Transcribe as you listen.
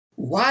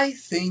Why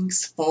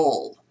things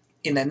fall?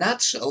 In a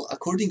nutshell,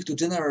 according to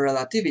general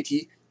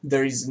relativity,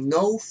 there is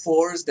no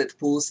force that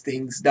pulls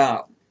things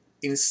down.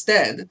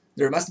 Instead,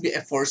 there must be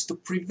a force to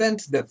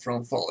prevent them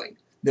from falling.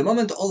 The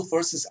moment all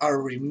forces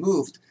are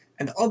removed,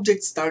 an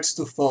object starts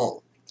to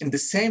fall. In the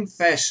same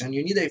fashion,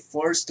 you need a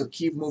force to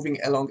keep moving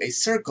along a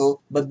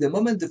circle, but the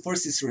moment the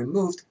force is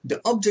removed,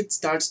 the object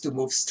starts to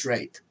move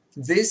straight.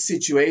 These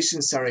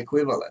situations are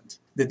equivalent.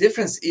 The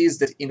difference is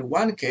that in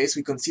one case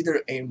we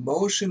consider a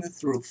motion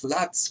through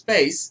flat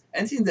space,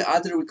 and in the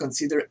other we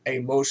consider a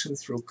motion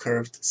through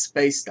curved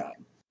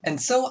spacetime.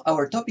 And so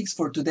our topics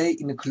for today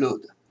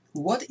include: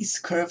 what is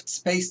curved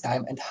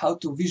spacetime and how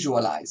to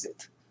visualize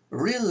it?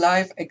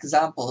 Real-life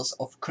examples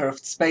of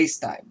curved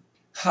spacetime.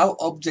 How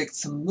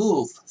objects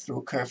move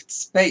through curved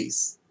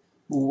space.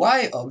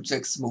 Why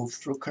objects move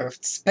through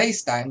curved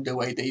spacetime the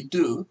way they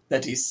do,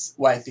 that is,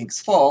 why things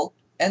fall,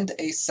 and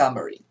a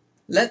summary.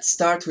 Let's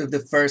start with the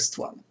first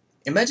one.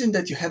 Imagine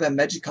that you have a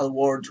magical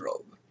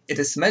wardrobe. It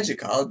is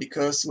magical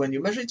because when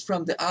you measure it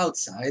from the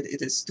outside,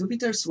 it is 2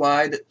 meters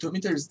wide, 2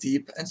 meters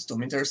deep, and 2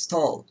 meters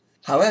tall.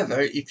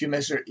 However, if you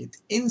measure it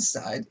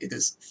inside, it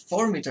is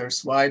 4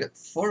 meters wide,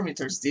 4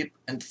 meters deep,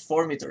 and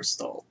 4 meters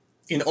tall.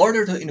 In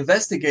order to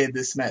investigate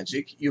this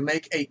magic, you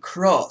make a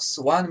cross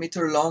 1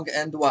 meter long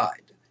and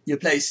wide. You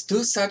place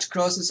 2 such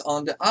crosses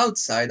on the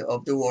outside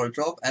of the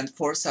wardrobe and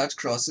 4 such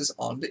crosses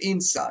on the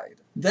inside.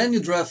 Then you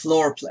draw a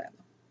floor plan.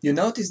 You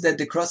notice that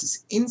the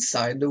crosses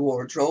inside the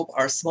wardrobe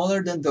are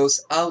smaller than those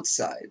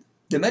outside.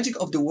 The magic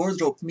of the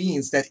wardrobe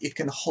means that it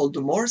can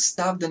hold more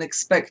stuff than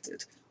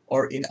expected,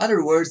 or in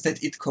other words,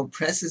 that it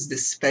compresses the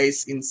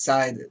space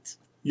inside it.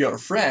 Your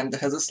friend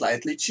has a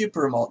slightly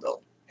cheaper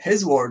model.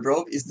 His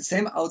wardrobe is the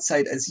same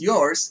outside as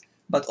yours,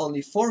 but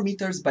only 4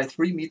 meters by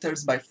 3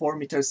 meters by 4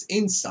 meters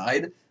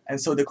inside, and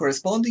so the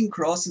corresponding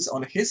crosses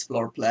on his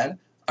floor plan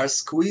are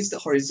squeezed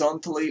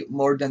horizontally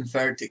more than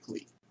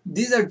vertically.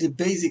 These are the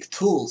basic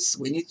tools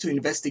we need to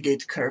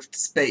investigate curved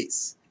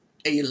space.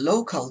 A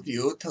local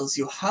view tells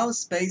you how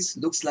space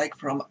looks like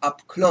from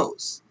up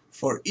close.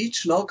 For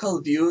each local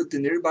view, the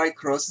nearby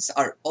crosses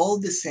are all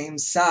the same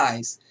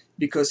size,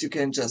 because you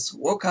can just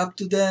walk up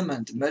to them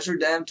and measure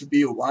them to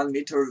be 1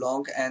 meter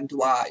long and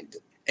wide.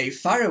 A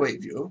faraway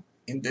view,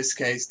 in this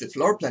case the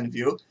floor plan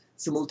view,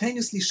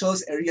 simultaneously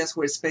shows areas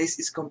where space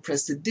is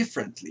compressed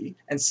differently,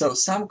 and so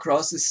some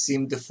crosses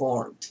seem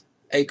deformed.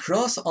 A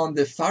cross on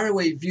the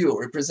faraway view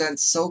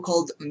represents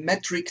so-called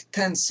metric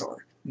tensor.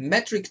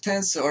 Metric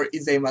tensor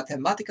is a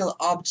mathematical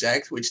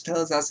object which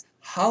tells us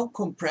how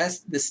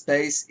compressed the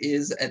space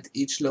is at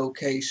each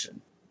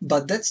location.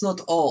 But that's not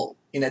all.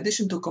 In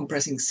addition to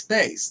compressing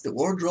space, the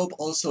wardrobe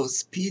also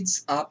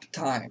speeds up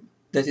time.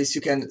 That is,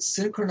 you can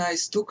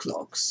synchronize 2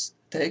 clocks,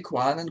 take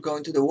one and go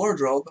into the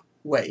wardrobe,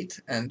 wait,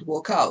 and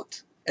walk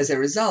out. As a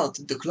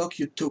result, the clock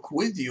you took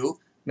with you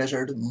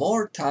measured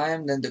more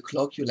time than the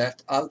clock you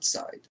left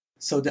outside.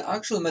 So the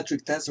actual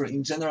metric tensor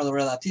in general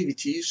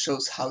relativity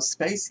shows how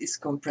space is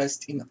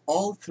compressed in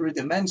all 3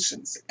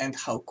 dimensions and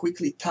how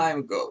quickly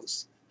time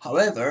goes.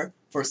 However,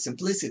 for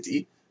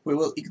simplicity, we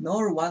will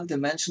ignore one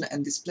dimension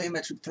and display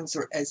metric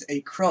tensor as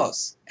a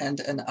cross and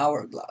an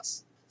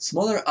hourglass.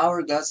 Smaller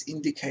hourglass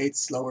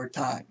indicates slower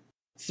time.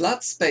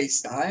 Flat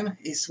spacetime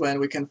is when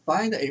we can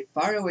find a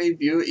faraway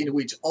view in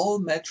which all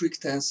metric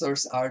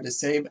tensors are the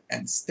same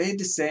and stay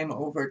the same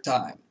over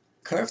time.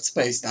 Curved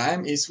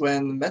spacetime is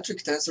when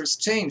metric tensors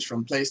change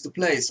from place to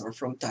place or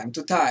from time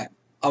to time.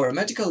 Our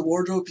magical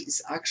wardrobe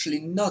is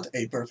actually not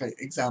a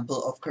perfect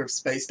example of curved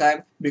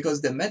spacetime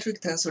because the metric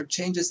tensor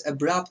changes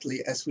abruptly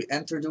as we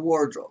enter the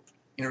wardrobe.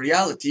 In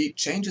reality,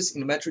 changes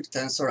in metric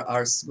tensor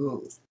are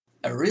smooth.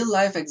 A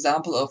real-life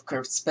example of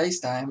curved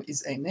spacetime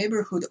is a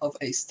neighborhood of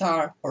a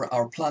star or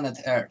our planet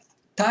Earth.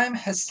 Time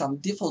has some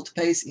default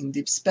pace in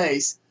deep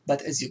space,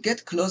 but as you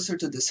get closer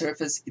to the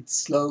surface, it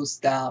slows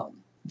down.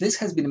 This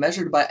has been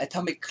measured by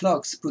atomic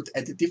clocks put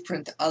at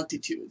different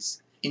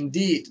altitudes.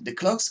 Indeed, the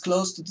clocks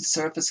close to the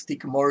surface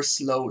tick more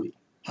slowly.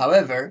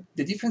 However,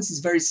 the difference is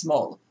very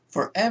small.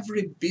 For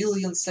every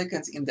billion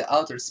seconds in the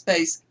outer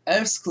space,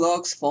 Earth's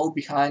clocks fall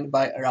behind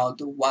by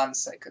around 1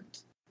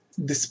 second.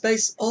 The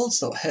space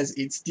also has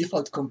its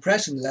default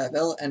compression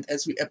level, and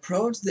as we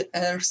approach the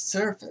Earth's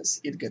surface,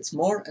 it gets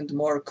more and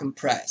more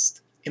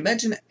compressed.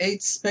 Imagine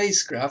 8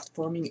 spacecraft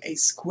forming a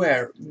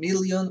square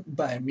million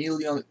by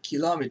million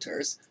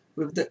kilometers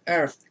with the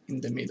Earth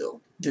in the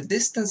middle. The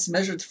distance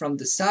measured from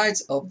the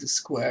sides of the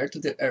square to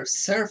the Earth's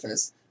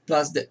surface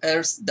plus the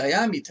Earth's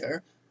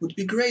diameter would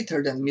be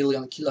greater than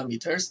million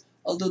kilometers,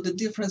 although the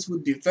difference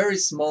would be very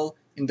small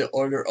in the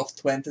order of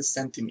 20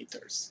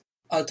 centimeters.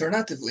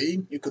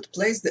 Alternatively, you could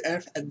place the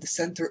Earth at the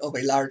center of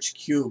a large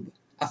cube.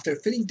 After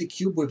filling the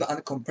cube with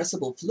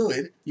uncompressible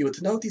fluid, you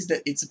would notice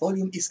that its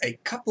volume is a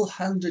couple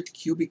hundred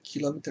cubic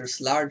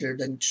kilometers larger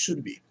than it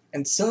should be,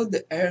 and so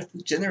the Earth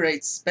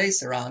generates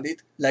space around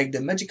it like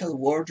the magical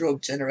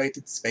wardrobe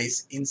generated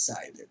space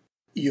inside it.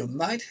 You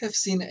might have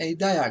seen a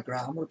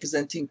diagram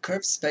representing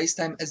curved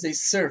spacetime as a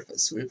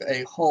surface with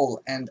a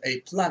hole and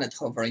a planet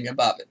hovering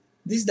above it.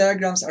 These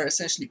diagrams are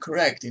essentially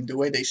correct in the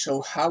way they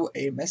show how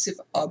a massive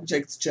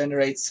object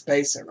generates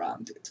space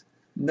around it.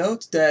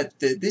 Note that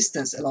the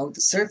distance along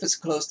the surface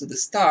close to the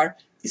star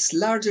is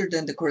larger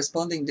than the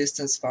corresponding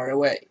distance far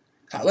away.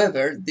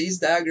 However, these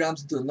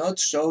diagrams do not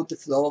show the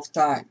flow of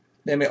time.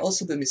 They may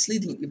also be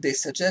misleading if they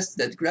suggest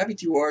that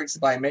gravity works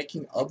by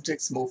making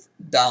objects move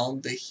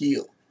down the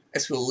hill.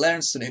 As we'll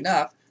learn soon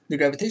enough, the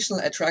gravitational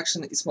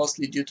attraction is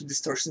mostly due to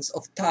distortions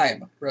of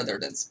time rather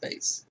than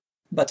space.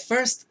 But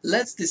first,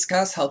 let's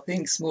discuss how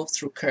things move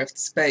through curved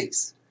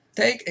space.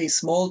 Take a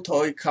small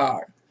toy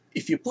car.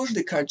 If you push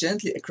the car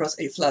gently across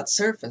a flat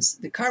surface,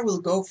 the car will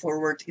go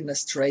forward in a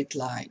straight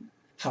line.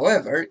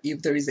 However,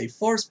 if there is a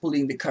force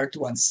pulling the car to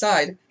one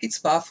side, its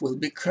path will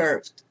be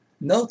curved.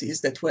 Notice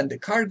that when the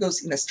car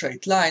goes in a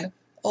straight line,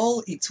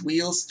 all its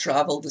wheels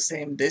travel the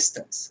same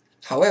distance.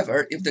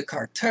 However, if the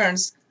car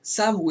turns,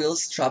 some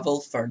wheels travel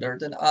further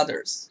than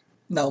others.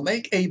 Now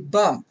make a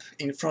bump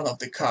in front of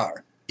the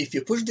car. If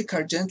you push the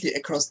car gently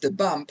across the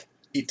bump,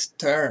 it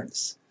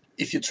turns.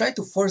 If you try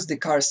to force the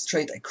car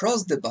straight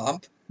across the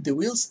bump, the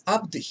wheels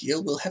up the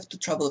hill will have to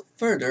travel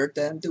further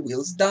than the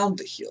wheels down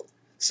the hill.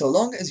 So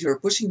long as you're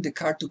pushing the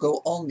car to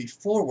go only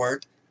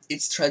forward,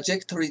 its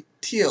trajectory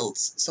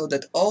tilts so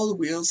that all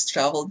wheels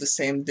travel the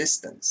same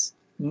distance.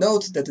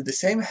 Note that the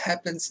same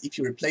happens if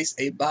you replace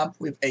a bump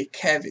with a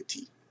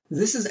cavity.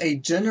 This is a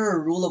general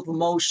rule of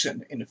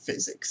motion in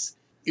physics.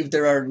 If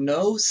there are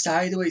no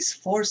sideways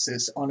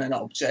forces on an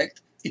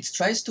object, it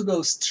tries to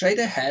go straight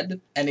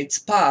ahead and its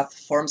path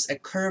forms a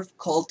curve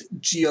called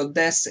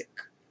geodesic.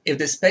 If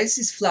the space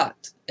is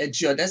flat, a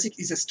geodesic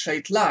is a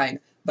straight line,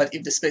 but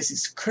if the space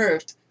is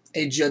curved,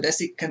 a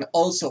geodesic can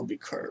also be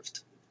curved.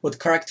 What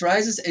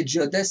characterizes a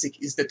geodesic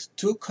is that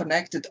two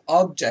connected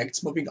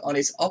objects moving on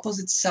its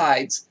opposite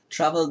sides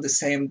travel the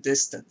same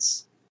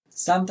distance.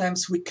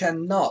 Sometimes we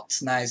cannot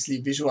nicely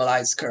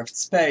visualize curved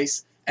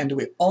space, and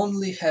we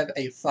only have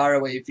a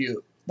faraway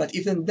view. But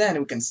even then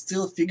we can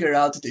still figure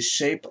out the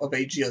shape of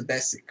a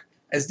geodesic.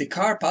 As the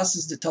car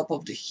passes the top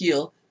of the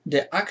hill,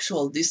 the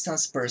actual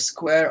distance per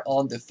square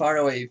on the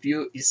faraway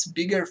view is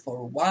bigger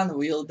for one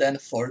wheel than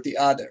for the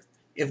other.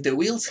 If the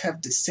wheels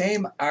have the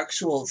same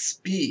actual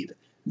speed,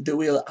 the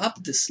wheel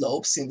up the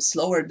slope seems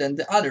slower than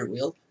the other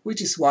wheel,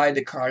 which is why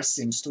the car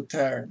seems to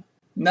turn.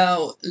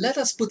 Now, let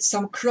us put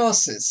some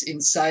crosses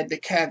inside the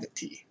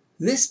cavity.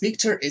 This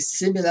picture is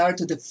similar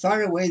to the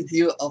faraway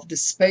view of the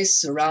space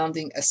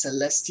surrounding a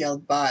celestial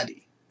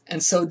body.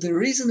 And so the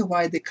reason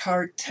why the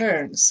car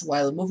turns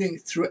while moving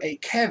through a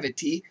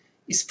cavity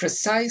is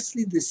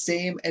precisely the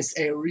same as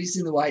a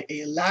reason why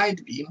a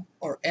light beam,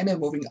 or any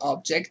moving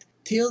object,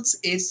 tilts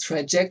its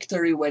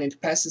trajectory when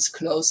it passes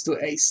close to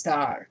a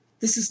star.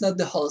 This is not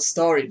the whole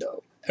story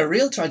though. A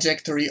real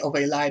trajectory of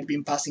a light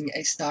beam passing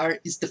a star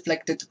is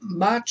deflected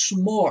much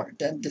more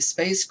than the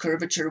space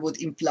curvature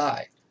would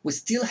imply. We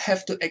still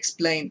have to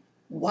explain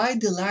why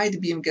the light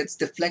beam gets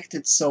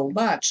deflected so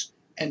much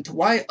and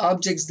why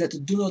objects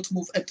that do not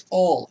move at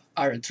all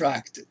are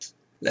attracted.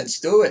 Let's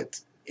do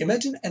it!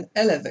 Imagine an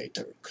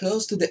elevator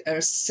close to the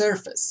Earth's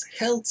surface,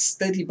 held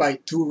steady by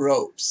two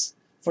ropes.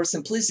 For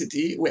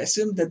simplicity, we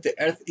assume that the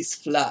Earth is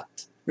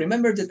flat.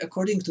 Remember that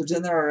according to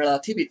general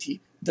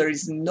relativity, there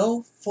is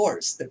no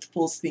force that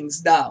pulls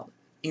things down.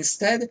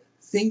 Instead,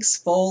 things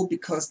fall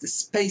because the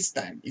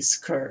spacetime is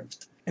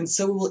curved. And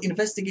so we will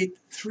investigate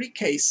three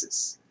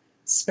cases.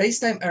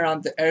 Spacetime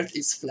around the Earth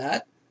is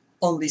flat,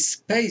 only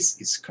space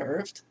is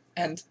curved,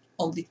 and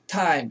only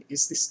time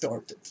is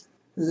distorted.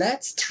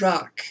 Let's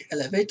track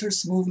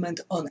elevator's movement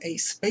on a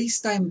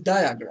spacetime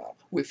diagram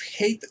with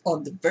height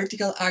on the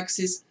vertical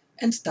axis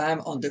and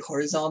time on the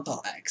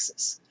horizontal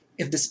axis.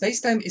 If the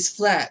spacetime is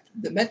flat,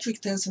 the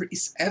metric tensor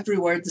is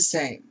everywhere the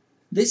same.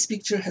 This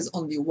picture has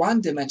only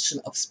one dimension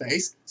of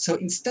space, so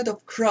instead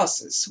of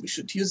crosses, we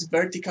should use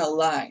vertical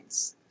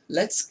lines.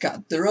 Let's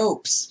cut the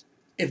ropes.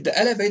 If the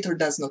elevator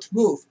does not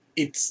move,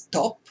 its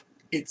top,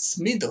 its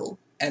middle,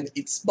 and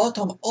its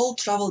bottom all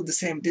travel the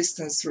same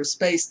distance through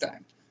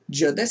spacetime.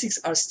 Geodesics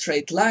are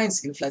straight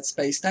lines in flat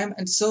spacetime,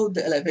 and so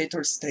the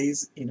elevator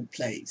stays in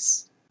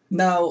place.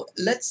 Now,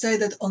 let's say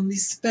that only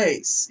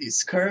space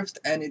is curved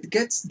and it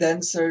gets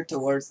denser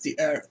towards the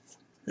Earth.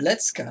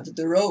 Let's cut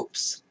the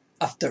ropes.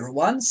 After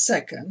 1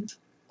 second,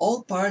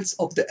 all parts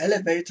of the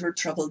elevator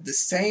travel the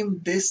same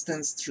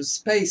distance through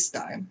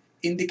spacetime,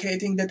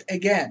 indicating that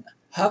again,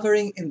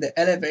 hovering in the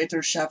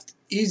elevator shaft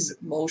is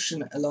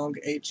motion along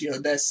a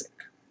geodesic.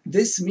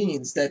 This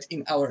means that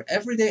in our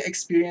everyday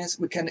experience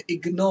we can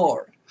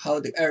ignore how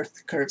the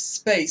Earth curves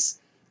space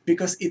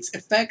because its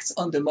effects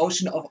on the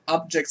motion of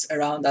objects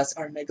around us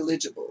are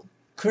negligible.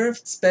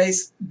 Curved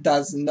space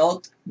does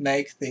not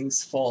make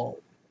things fall.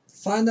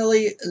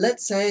 Finally,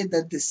 let's say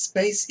that the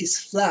space is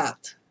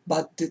flat,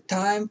 but the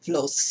time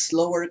flows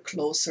slower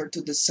closer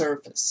to the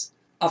surface.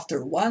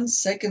 After 1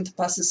 second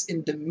passes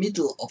in the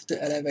middle of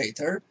the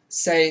elevator,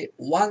 say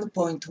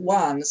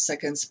 1.1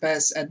 seconds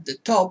pass at the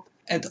top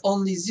and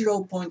only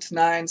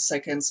 0.9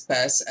 seconds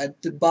pass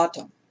at the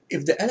bottom.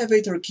 If the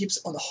elevator keeps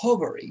on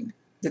hovering,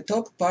 the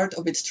top part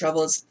of it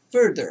travels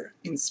further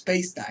in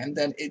spacetime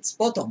than its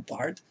bottom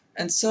part,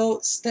 And so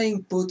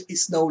staying put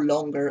is no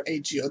longer a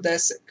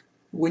geodesic.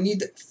 We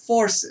need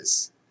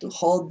forces to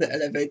hold the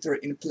elevator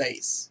in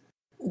place.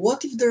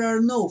 What if there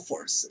are no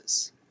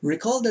forces?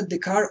 Recall that the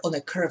car on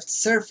a curved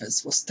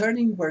surface was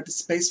turning where the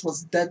space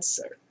was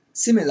denser.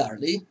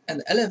 Similarly,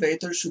 an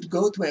elevator should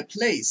go to a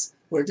place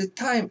where the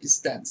time is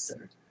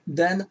denser.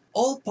 Then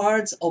all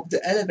parts of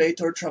the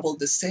elevator travel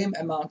the same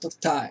amount of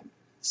time.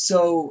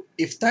 So,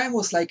 if time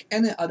was like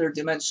any other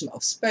dimension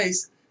of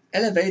space,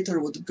 elevator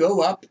would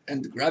go up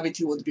and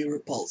gravity would be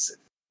repulsive.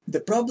 The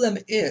problem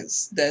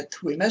is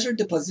that we measure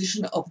the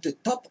position of the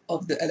top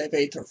of the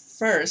elevator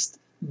first,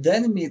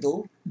 then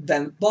middle,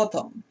 then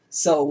bottom.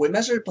 So we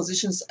measure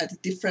positions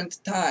at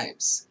different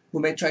times.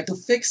 We may try to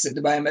fix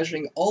it by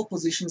measuring all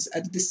positions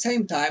at the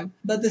same time,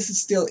 but this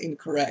is still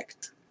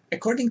incorrect.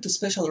 According to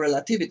special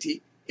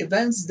relativity,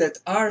 events that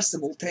are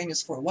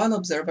simultaneous for one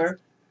observer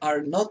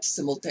are not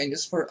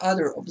simultaneous for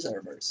other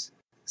observers.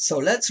 So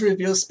let's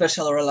review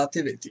special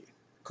relativity.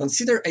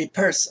 Consider a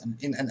person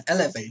in an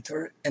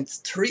elevator and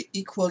three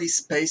equally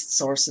spaced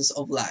sources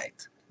of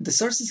light. The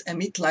sources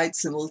emit light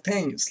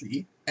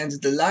simultaneously, and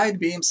the light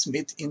beams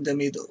meet in the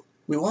middle.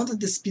 We want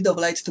the speed of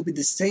light to be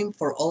the same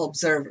for all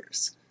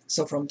observers.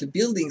 So from the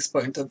building's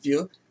point of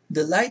view,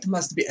 the light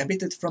must be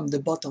emitted from the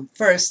bottom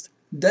first,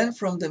 then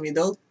from the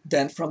middle,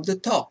 then from the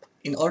top,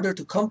 in order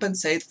to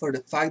compensate for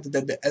the fact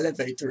that the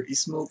elevator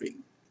is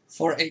moving.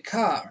 For a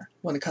car,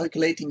 when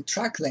calculating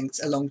track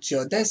lengths along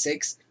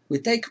geodesics, we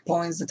take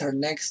points that are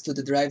next to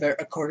the driver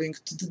according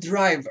to the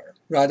driver,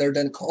 rather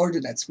than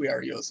coordinates we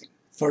are using.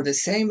 For the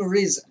same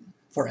reason,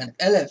 for an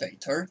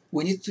elevator,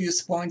 we need to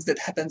use points that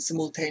happen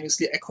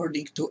simultaneously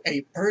according to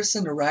a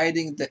person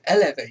riding the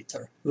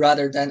elevator,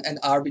 rather than an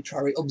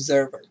arbitrary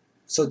observer.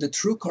 So the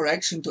true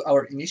correction to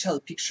our initial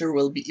picture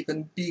will be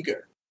even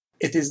bigger.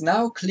 It is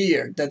now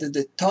clear that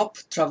the top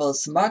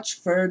travels much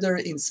further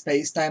in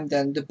spacetime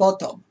than the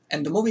bottom,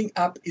 and moving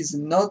up is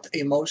not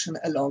a motion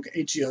along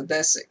a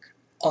geodesic.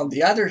 On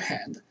the other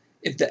hand,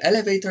 if the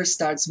elevator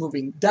starts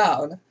moving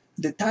down,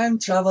 the time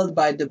traveled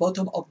by the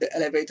bottom of the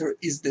elevator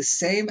is the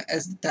same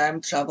as the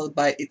time traveled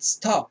by its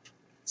top,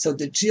 so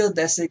the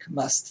geodesic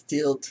must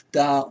tilt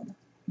down.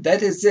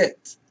 That is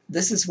it.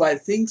 This is why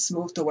things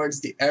move towards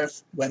the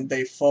Earth when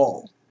they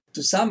fall.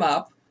 To sum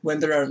up, when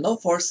there are no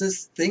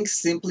forces, things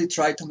simply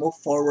try to move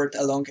forward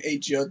along a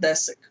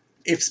geodesic.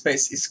 If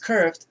space is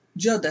curved,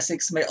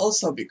 geodesics may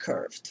also be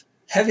curved.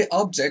 Heavy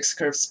objects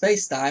curve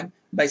spacetime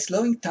by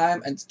slowing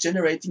time and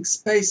generating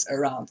space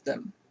around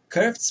them.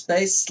 Curved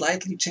space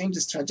slightly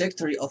changes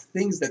trajectory of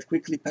things that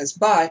quickly pass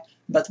by,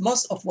 but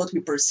most of what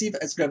we perceive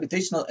as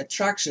gravitational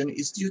attraction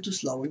is due to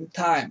slowing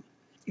time.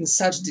 In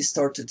such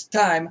distorted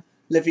time,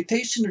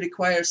 levitation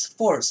requires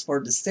force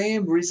for the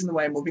same reason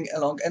why moving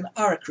along an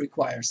arc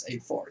requires a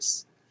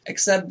force,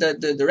 except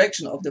that the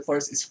direction of the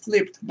force is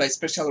flipped by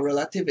special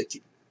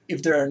relativity.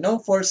 If there are no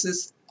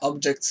forces,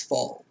 objects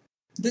fall.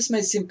 This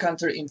may seem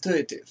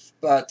counterintuitive,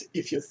 but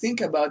if you think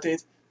about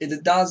it,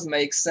 it does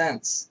make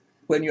sense.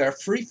 When you are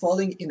free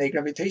falling in a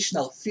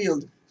gravitational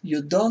field,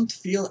 you don't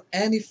feel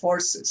any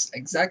forces,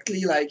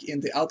 exactly like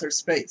in the outer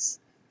space.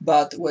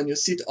 But when you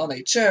sit on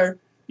a chair,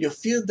 you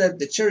feel that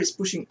the chair is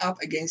pushing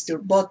up against your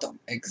bottom,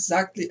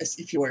 exactly as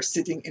if you were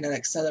sitting in an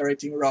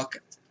accelerating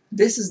rocket.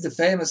 This is the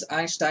famous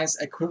Einstein's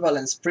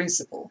equivalence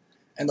principle,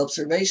 an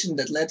observation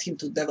that led him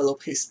to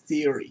develop his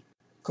theory.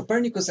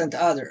 Copernicus and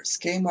others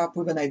came up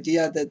with an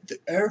idea that the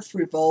Earth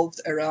revolved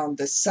around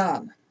the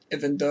Sun,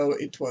 even though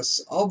it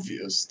was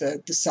obvious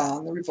that the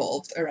Sun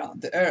revolved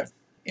around the Earth.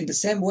 In the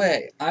same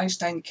way,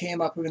 Einstein came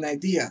up with an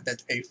idea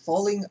that a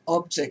falling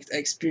object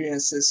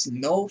experiences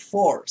no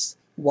force,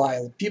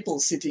 while people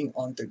sitting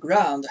on the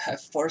ground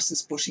have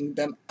forces pushing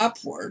them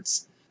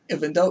upwards,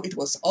 even though it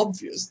was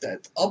obvious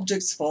that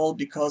objects fall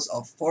because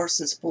of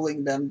forces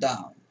pulling them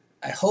down.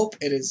 I hope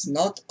it is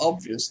not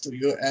obvious to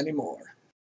you anymore.